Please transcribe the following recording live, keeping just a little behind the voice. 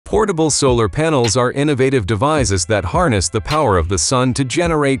Portable solar panels are innovative devices that harness the power of the sun to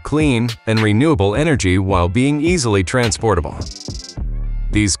generate clean and renewable energy while being easily transportable.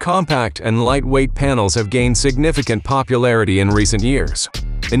 These compact and lightweight panels have gained significant popularity in recent years,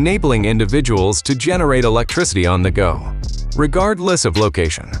 enabling individuals to generate electricity on the go, regardless of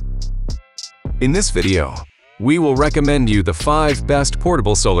location. In this video, we will recommend you the 5 best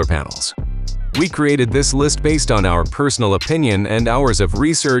portable solar panels. We created this list based on our personal opinion and hours of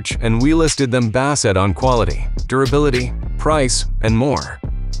research, and we listed them based on quality, durability, price, and more.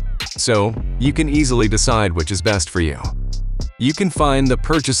 So, you can easily decide which is best for you. You can find the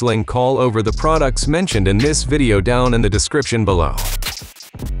purchase link all over the products mentioned in this video down in the description below.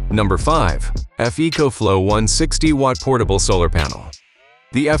 Number 5. F-EcoFlow 160-Watt Portable Solar Panel.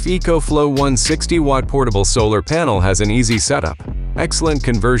 The F-EcoFlow 160-Watt Portable Solar Panel has an easy setup, excellent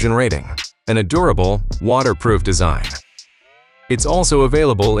conversion rating, and a durable, waterproof design. It's also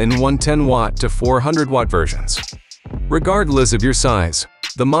available in 110-watt to 400-watt versions. Regardless of your size,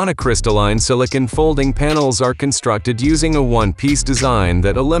 the monocrystalline silicon folding panels are constructed using a one-piece design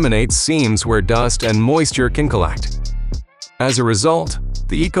that eliminates seams where dust and moisture can collect. As a result,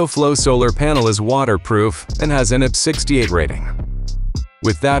 the EcoFlow solar panel is waterproof and has an IP 68 rating.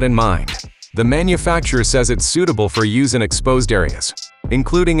 With that in mind, the manufacturer says it's suitable for use in exposed areas,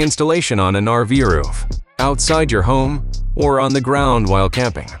 including installation on an RV roof, outside your home, or on the ground while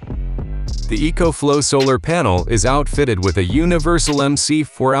camping. The EcoFlow solar panel is outfitted with a universal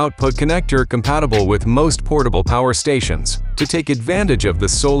MC4 output connector compatible with most portable power stations to take advantage of the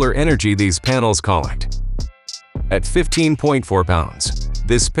solar energy these panels collect. At 15.4 pounds,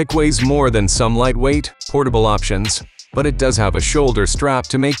 this pick weighs more than some lightweight, portable options, but it does have a shoulder strap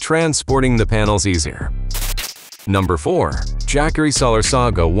to make transporting the panels easier. Number 4. Jackery Solar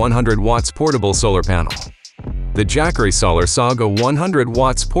Saga 100 Watts Portable Solar Panel. The Jackery Solar Saga 100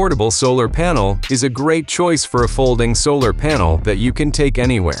 Watts Portable Solar Panel is a great choice for a folding solar panel that you can take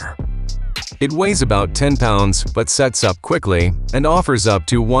anywhere. It weighs about 10 pounds but sets up quickly and offers up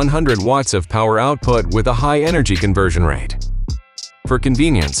to 100 watts of power output with a high energy conversion rate. For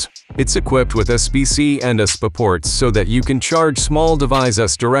convenience, it's equipped with USB-C and USB ports so that you can charge small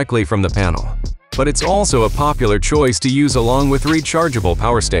devices directly from the panel. But it's also a popular choice to use along with rechargeable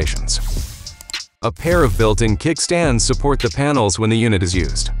power stations. A pair of built-in kickstands support the panels when the unit is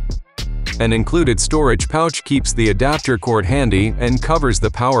used. An included storage pouch keeps the adapter cord handy and covers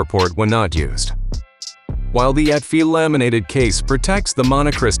the power port when not used. While the ETFE laminated case protects the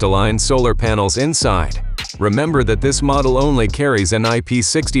monocrystalline solar panels inside, remember that this model only carries an IP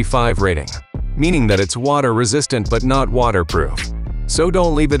 65 rating, meaning that it's water-resistant but not waterproof. So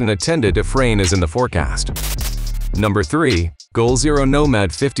don't leave it unattended if rain is in the forecast. Number 3. Goal Zero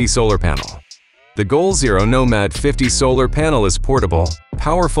Nomad 50 Solar Panel. The Goal Zero Nomad 50 solar panel is portable,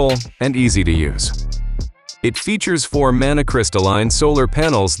 powerful, and easy to use. It features 4 monocrystalline solar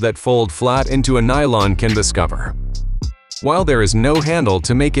panels that fold flat into a nylon canvas cover. While there is no handle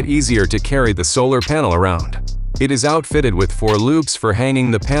to make it easier to carry the solar panel around, it is outfitted with 4 loops for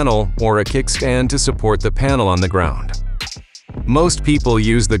hanging the panel or a kickstand to support the panel on the ground. Most people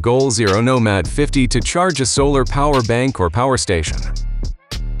use the Goal Zero Nomad 50 to charge a solar power bank or power station.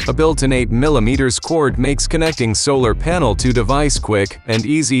 A built-in 8mm cord makes connecting solar panel to device quick and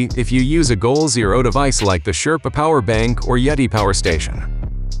easy if you use a Goal Zero device like the Sherpa power bank or Yeti power station.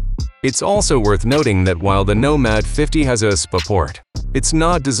 It's also worth noting that while the Nomad 50 has a USB port, it's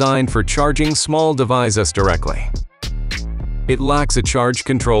not designed for charging small devices directly. It lacks a charge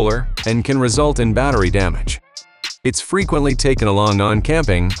controller and can result in battery damage. It's frequently taken along on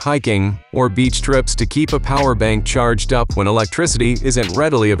camping, hiking, or beach trips to keep a power bank charged up when electricity isn't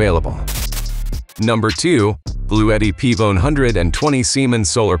readily available. Number 2. Bluetti Pbone 120 Siemens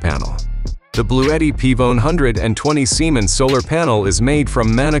Solar Panel. The Bluetti Pbone 120 Siemens solar panel is made from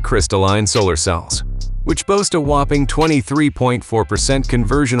monocrystalline solar cells, which boast a whopping 23.4%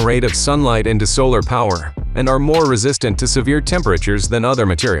 conversion rate of sunlight into solar power and are more resistant to severe temperatures than other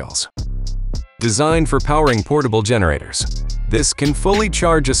materials. Designed for powering portable generators, this can fully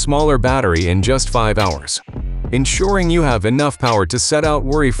charge a smaller battery in just 5 hours, ensuring you have enough power to set out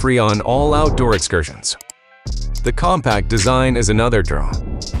worry-free on all outdoor excursions. The compact design is another draw.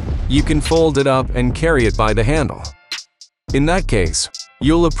 You can fold it up and carry it by the handle. In that case,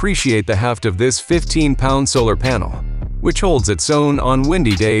 you'll appreciate the heft of this 15-pound solar panel, which holds its own on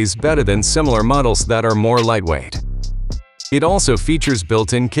windy days better than similar models that are more lightweight. It also features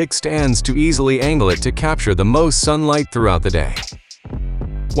built-in kickstands to easily angle it to capture the most sunlight throughout the day.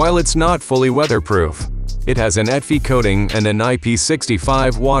 While it's not fully weatherproof, it has an ETFE coating and an IP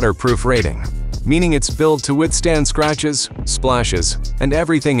 65 waterproof rating, meaning it's built to withstand scratches, splashes, and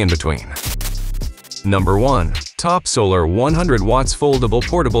everything in between. Number 1. Top Solar 100 Watts Foldable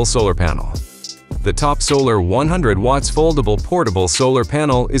Portable Solar Panel. The Top Solar 100 Watts Foldable Portable Solar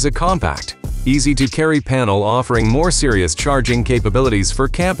Panel is a compact, easy-to-carry panel offering more serious charging capabilities for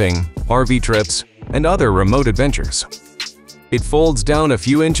camping, RV trips, and other remote adventures. It folds down a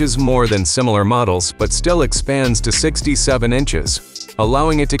few inches more than similar models but still expands to 67 inches,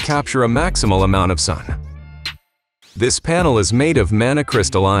 allowing it to capture a maximal amount of sun. This panel is made of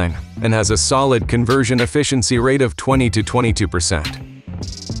monocrystalline and has a solid conversion efficiency rate of 20 to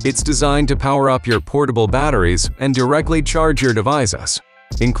 22%. It's designed to power up your portable batteries and directly charge your devices,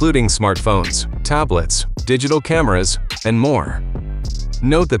 including smartphones, tablets, digital cameras, and more.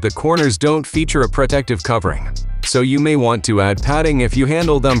 Note that the corners don't feature a protective covering, so you may want to add padding if you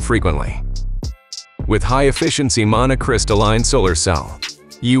handle them frequently. With high-efficiency monocrystalline solar cell,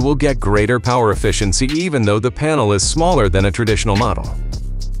 you will get greater power efficiency even though the panel is smaller than a traditional model.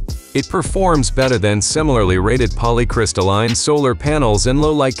 It performs better than similarly rated polycrystalline solar panels in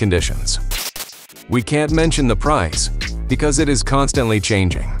low light conditions. We can't mention the price because it is constantly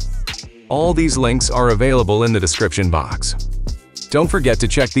changing. All these links are available in the description box. Don't forget to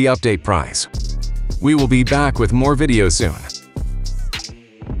check the update price. We will be back with more videos soon.